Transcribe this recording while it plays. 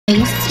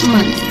Oh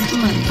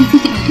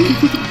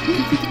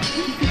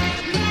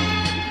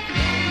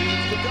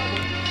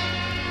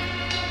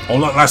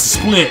look, that's a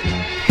split.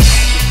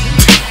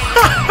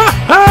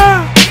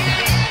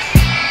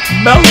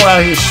 Melo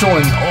out here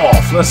showing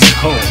off. Let's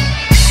go.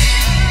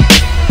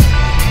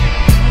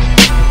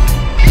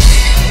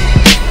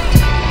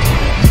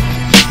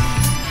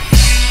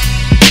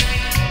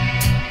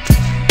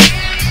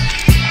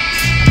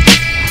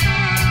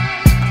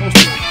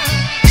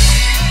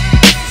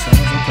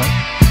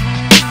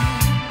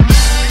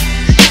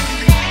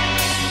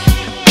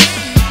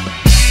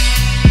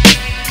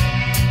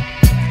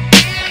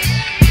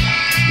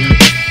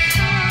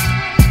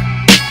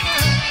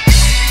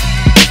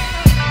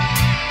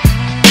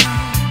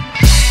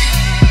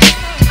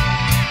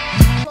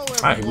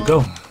 Alright, here we go.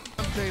 On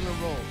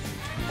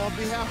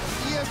behalf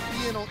of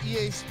ESPN on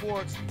EA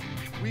Sports,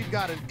 we've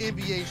got an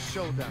NBA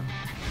showdown.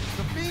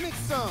 The Phoenix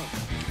Suns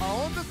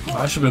are on the court.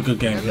 That should be a good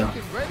game, and yeah.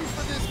 looking ready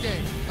for this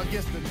game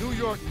against the New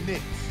York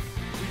Knicks.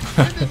 We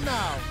send it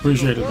now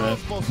Appreciate to the it, man.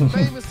 world's most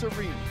famous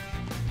arena.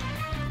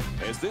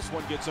 As this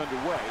one gets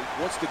underway,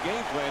 what's the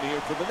game plan here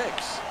for the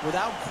Knicks?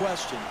 Without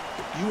question,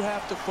 you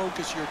have to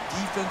focus your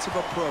defensive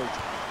approach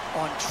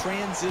on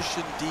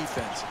transition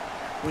defense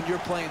when you're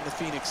playing the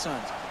Phoenix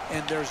Suns.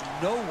 And there's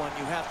no one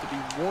you have to be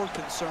more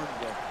concerned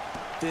with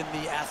than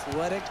the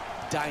athletic,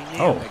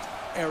 dynamic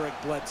Eric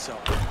Bledsoe.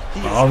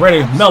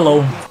 Already,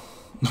 Melo.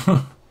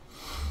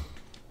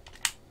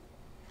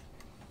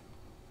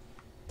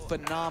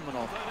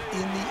 Phenomenal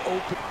in the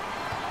open.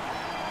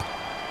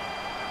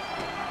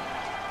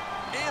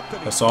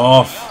 That's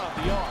off.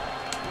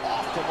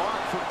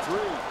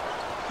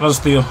 Another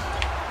steal.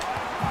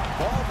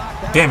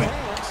 Damn it.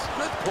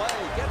 Good play,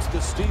 gets the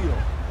steal.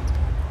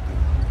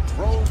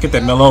 Get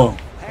that Melo.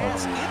 Oh,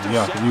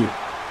 yeah, you.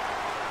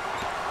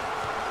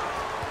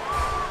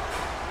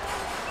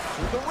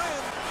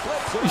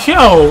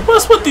 Yo,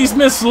 what's with these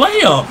missed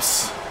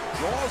layups?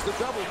 Draws the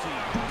double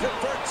team.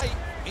 Converts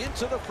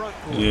into the front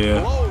court.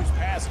 Yeah. Blows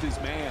past his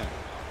man.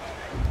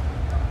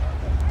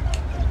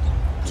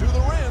 To the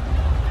rim.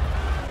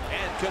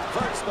 And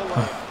converts the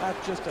layup.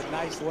 That's just a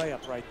nice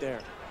layup right there.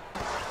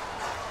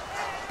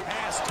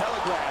 Pass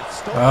telegraph.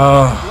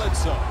 Stolen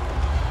Bledsoe.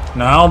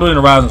 Nah, I don't do it in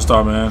the Rising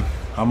Star, man.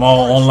 I'm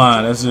all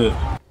online. That's it.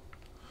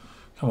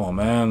 Come on,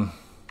 man.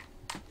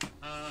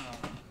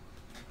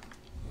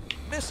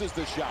 Misses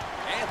the shot.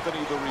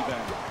 Anthony the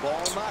rebound. Ball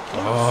not loose.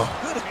 Oh.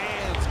 Good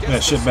hands. Get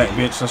that shit back,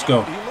 bitch. Let's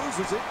go. He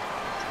loses it.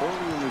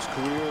 Early in his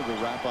career, the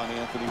rap on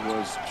Anthony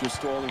was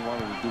just all he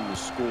wanted to do was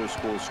score,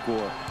 score,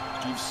 score.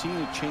 You've seen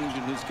a change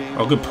in his game.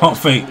 Oh, good pump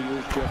fake.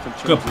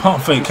 Good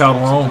pump fake,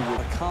 Calderon.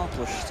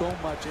 Accomplished so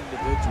much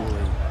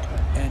individually,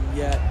 and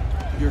yet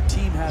your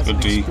team has good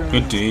D.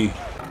 Good D.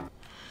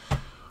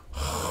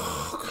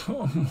 Oh,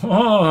 come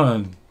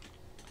on.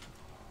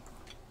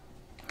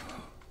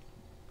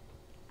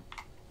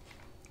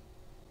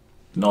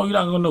 No, you're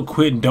not gonna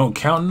quit and don't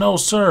count. No,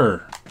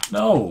 sir.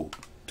 No,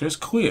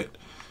 just quit.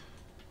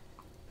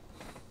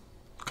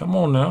 Come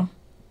on now.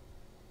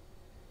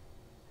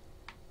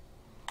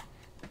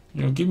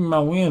 You know, give me my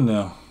win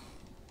now.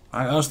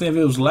 I understand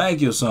if it was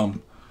laggy or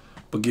something,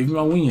 but give me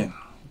my win.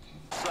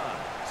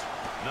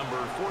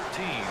 Number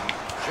 14,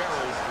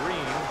 Gerald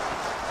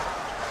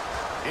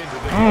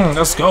Green.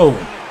 Let's go.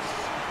 Number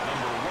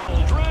 1,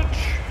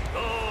 Aldridge.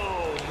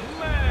 Oh,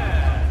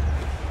 man.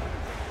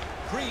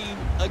 Green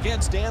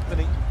against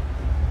Anthony.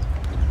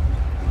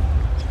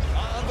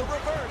 On the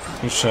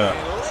reverse. Good shot.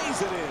 And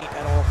lays it in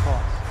at all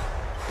costs.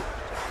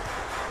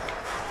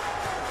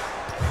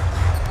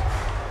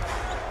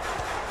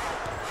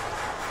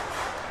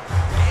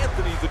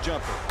 Anthony the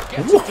jumper.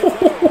 Gets it to go.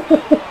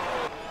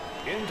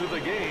 Into the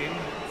game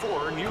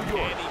for New York.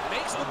 And he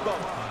makes the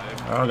bump.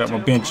 I got my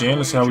bench in.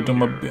 Let's see how we do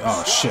my.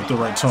 Oh shit, the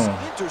right tone.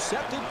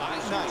 Intercepted by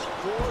Knight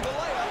for the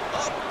layup.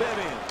 Up and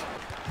in.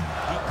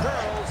 He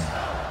curls.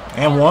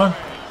 And one.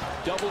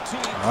 Double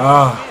team.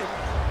 Ah.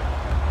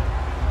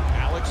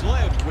 Alex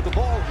Len with the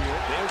ball here.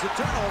 There's a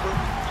turnover.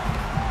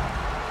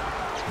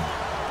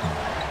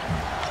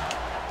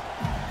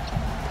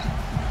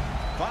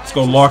 Let's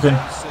go, Larkin.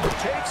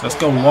 Let's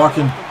go,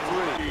 Larkin.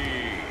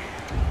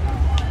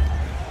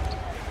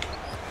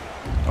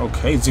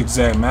 Okay,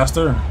 zigzag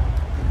master.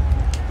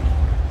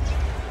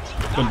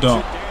 Good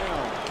dunk.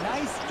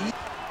 Nice.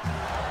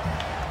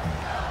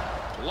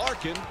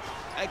 Larkin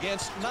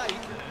against Knight.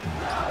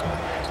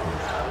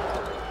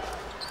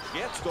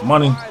 Gets the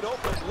Money. wide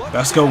open look.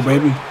 Let's go,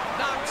 baby.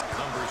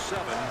 Number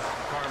 7,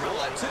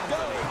 Carmelo. Lets it go.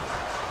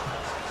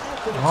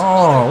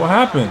 Oh, what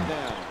happened?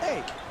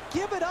 Hey,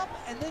 give it up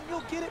and then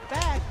you'll get it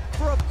back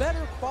for a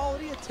better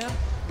quality attempt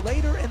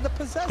later in the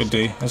possession. Good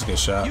D. That's a good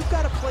shot. You've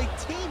got to play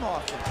team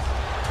offense.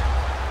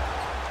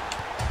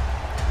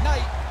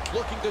 Knight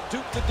looking to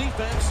dupe the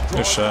defense.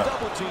 Good shot.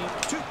 Double team.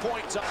 2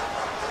 points up.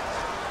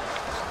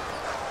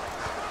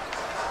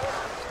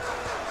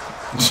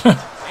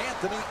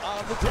 Anthony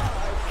on the drive.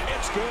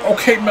 It's good.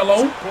 Okay,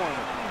 Melo.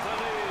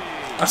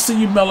 I see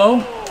you, Melo.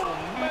 Knight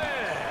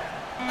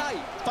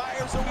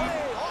fires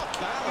away off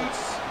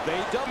balance.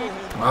 They double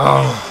him.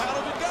 Oh. Out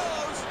of it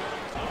goes.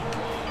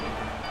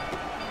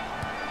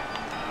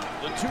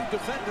 two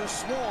defenders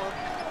swarm.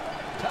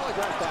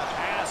 Telegraph that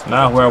pass.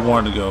 Not where I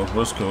wanted to go.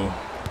 Let's go.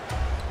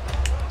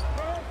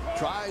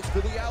 Tries for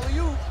the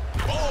alley-oop.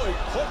 Oh, he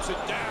puts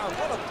it down.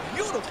 What a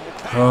beautiful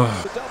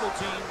pass. The double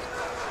team.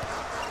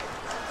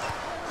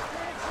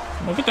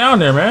 Well, get down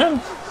there,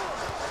 man.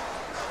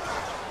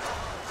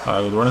 All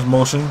right, we'll run his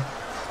motion.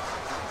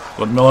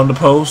 Go to Melo on the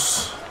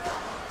post.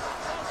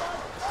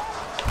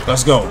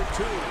 Let's go.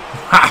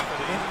 Ha!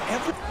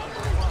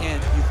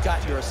 And you've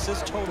got your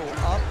assist total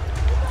up.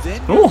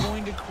 Then you're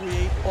going to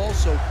create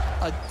also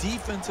a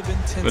defensive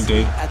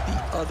intensity at the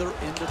other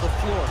end of the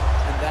floor.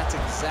 And that's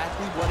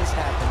exactly what has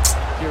happened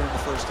here in the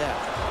first half.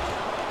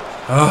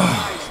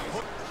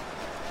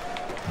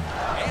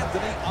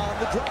 Anthony on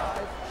the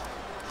drive.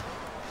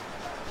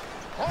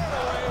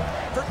 Hardaway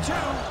for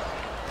two.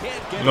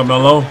 Can't get Go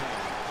Melo.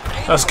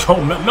 Let's go.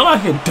 Melo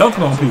out here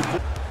dunking on people.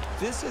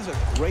 This is a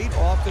great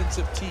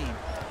offensive team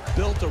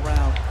built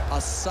around a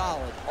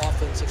solid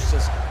offensive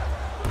system.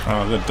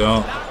 Oh, good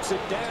dunk. Knocks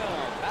it down.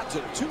 That's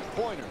a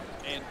two-pointer.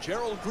 And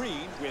Gerald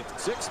Green with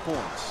 6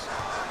 points.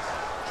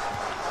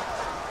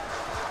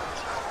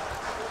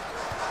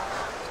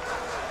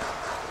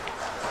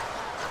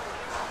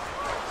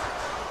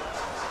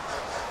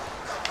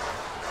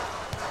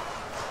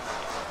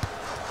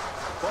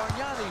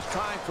 Bargnani's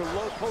trying for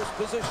low post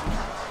position.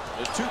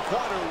 The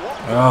two-pointer walk.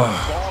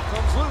 Ball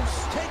comes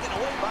loose. Taken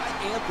away by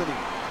Anthony.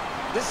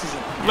 This is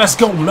Let's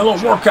go, Melo.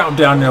 Workout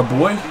down there,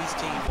 boy.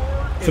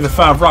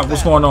 55 Rock,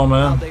 what's going on,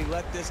 man?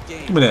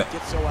 Give me that.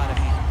 Get so out of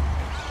hand.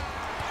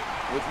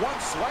 With one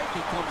swipe,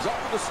 he comes up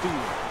with a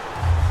steal.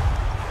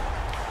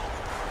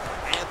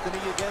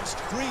 Anthony against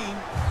Green.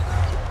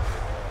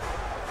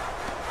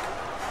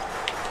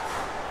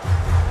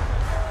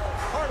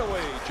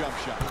 Hardaway jump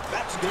shot.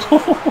 That's good.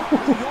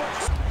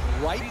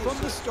 Right from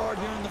the start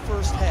here in the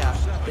first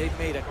half, they've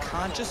made a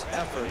conscious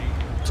effort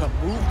to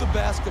move the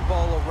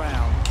basketball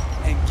around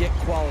and get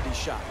quality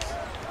shots.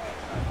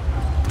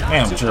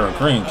 Damn, Gerald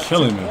Green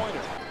killing me.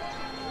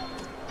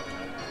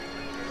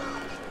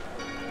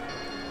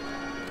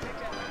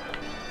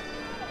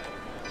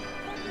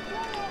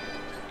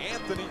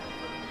 Anthony,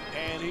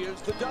 and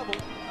here's the double.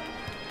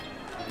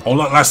 Oh,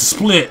 look, that's a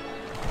split.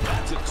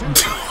 That's a 2. 2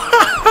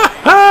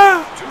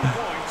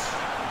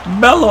 points.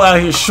 Melo out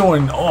here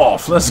showing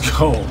off. Let's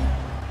go.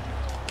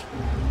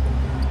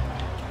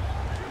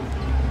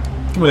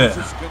 Give me that.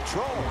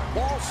 Control.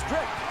 Ball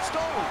stripped.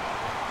 Stolen.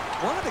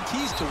 One of the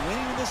keys to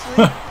winning in this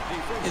league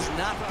is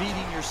not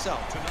beating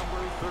yourself.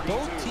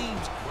 Both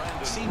teams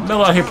seem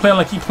Melo out here playing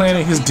like he's playing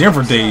in his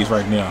Denver days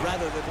right now.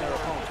 rather than their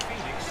opponent.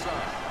 Phoenix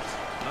Suns.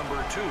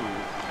 Number 2,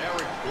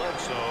 Eric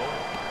Bledsoe.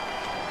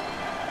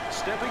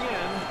 Stepping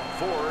in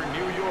for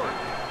New York.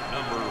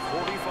 Number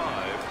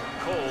 45,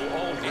 Cole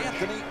Aldridge.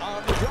 Anthony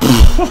on the drive.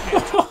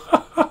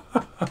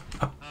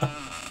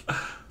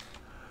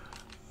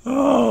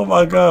 Oh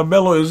my God,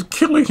 Melo is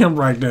killing him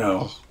right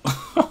now.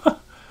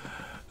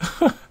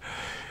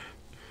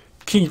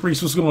 King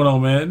Reese, what's going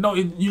on, man? No,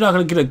 you're not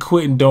gonna get a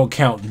quit and don't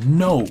count.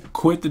 No,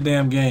 quit the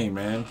damn game,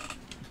 man.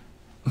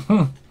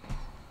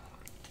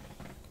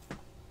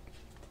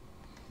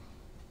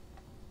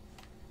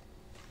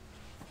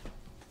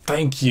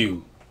 Thank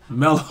you,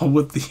 Melo,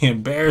 with the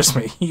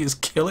embarrassment. He is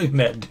killing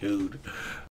that dude.